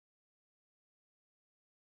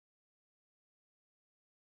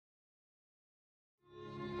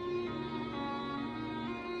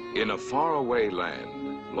In a faraway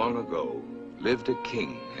land, long ago, lived a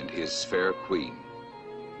king and his fair queen.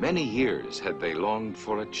 Many years had they longed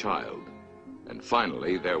for a child, and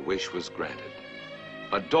finally their wish was granted.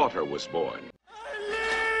 A daughter was born.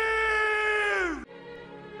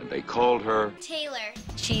 And they called her Taylor.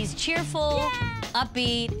 She's cheerful,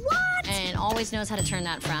 upbeat, and always knows how to turn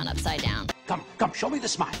that frown upside down. Come, show me the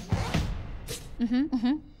smile.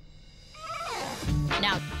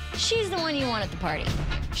 Now, she's the one you want at the party.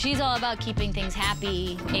 She's all about keeping things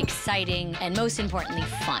happy, exciting, and most importantly,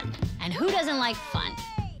 fun. And who doesn't like fun?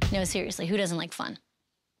 No, seriously, who doesn't like fun?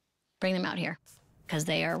 Bring them out here, because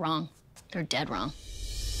they are wrong. They're dead wrong.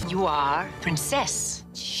 You are Princess.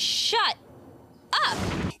 Shut up!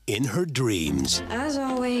 In her dreams, As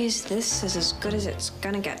always, this is as good as it's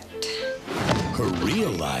gonna get. her real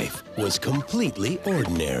life was completely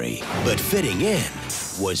ordinary, but fitting in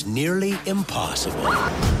was nearly impossible.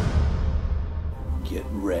 Get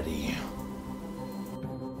ready.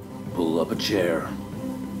 Pull up a chair,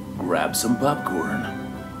 grab some popcorn,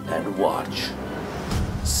 and watch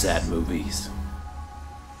sad movies.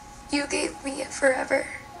 You gave me a forever.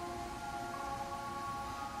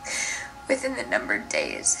 Within the numbered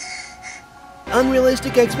days.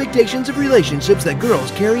 Unrealistic expectations of relationships that girls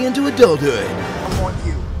carry into adulthood. I want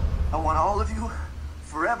you. I want all of you,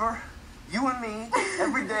 forever. You and me,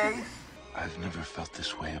 every day. I've never felt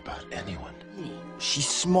this way about anyone. She's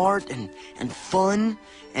smart and fun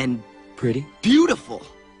and pretty. Beautiful.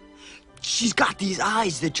 She's got these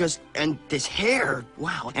eyes that just, and this hair,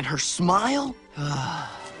 wow, and her smile.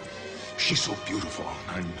 She's so beautiful.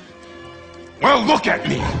 Well, look at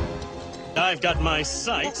me! I've got my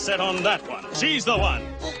sights set on that one. She's the one.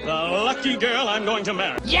 The lucky girl I'm going to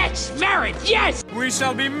marry. Yes, married, yes! We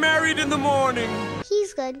shall be married in the morning.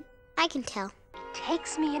 He's good. I can tell.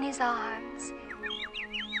 Takes me in his arms.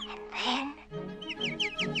 And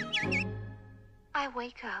then I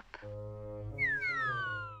wake up.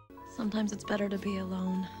 Sometimes it's better to be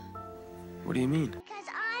alone. What do you mean? Because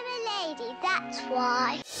I'm a lady, that's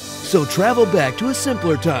why. So travel back to a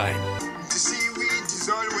simpler time. The seaweed is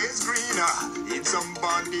always greener in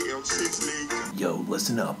somebody else's lake. Yo,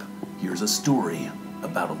 listen up. Here's a story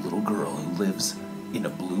about a little girl who lives in a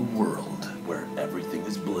blue world where everything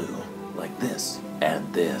is blue. Like this,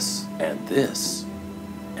 and this, and this,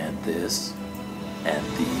 and this, and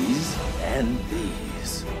these, and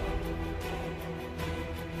these.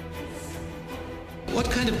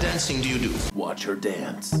 What kind of dancing do you do? Watch her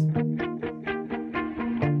dance.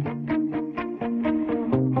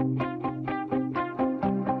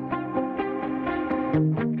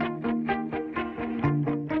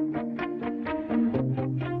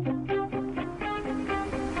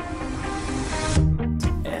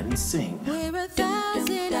 And sing. We're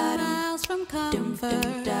 1,000 miles from comfort.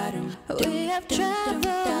 We have traveled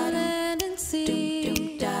land and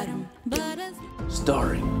sea. But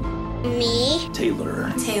Starring Me.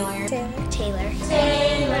 Taylor. Taylor.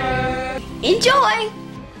 Enjoy!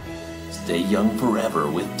 Stay young forever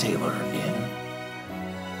with Taylor in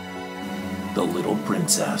The Little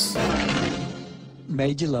Princess.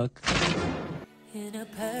 Made you look. in a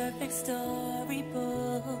perfect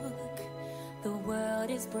storybook, the world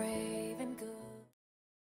is brave and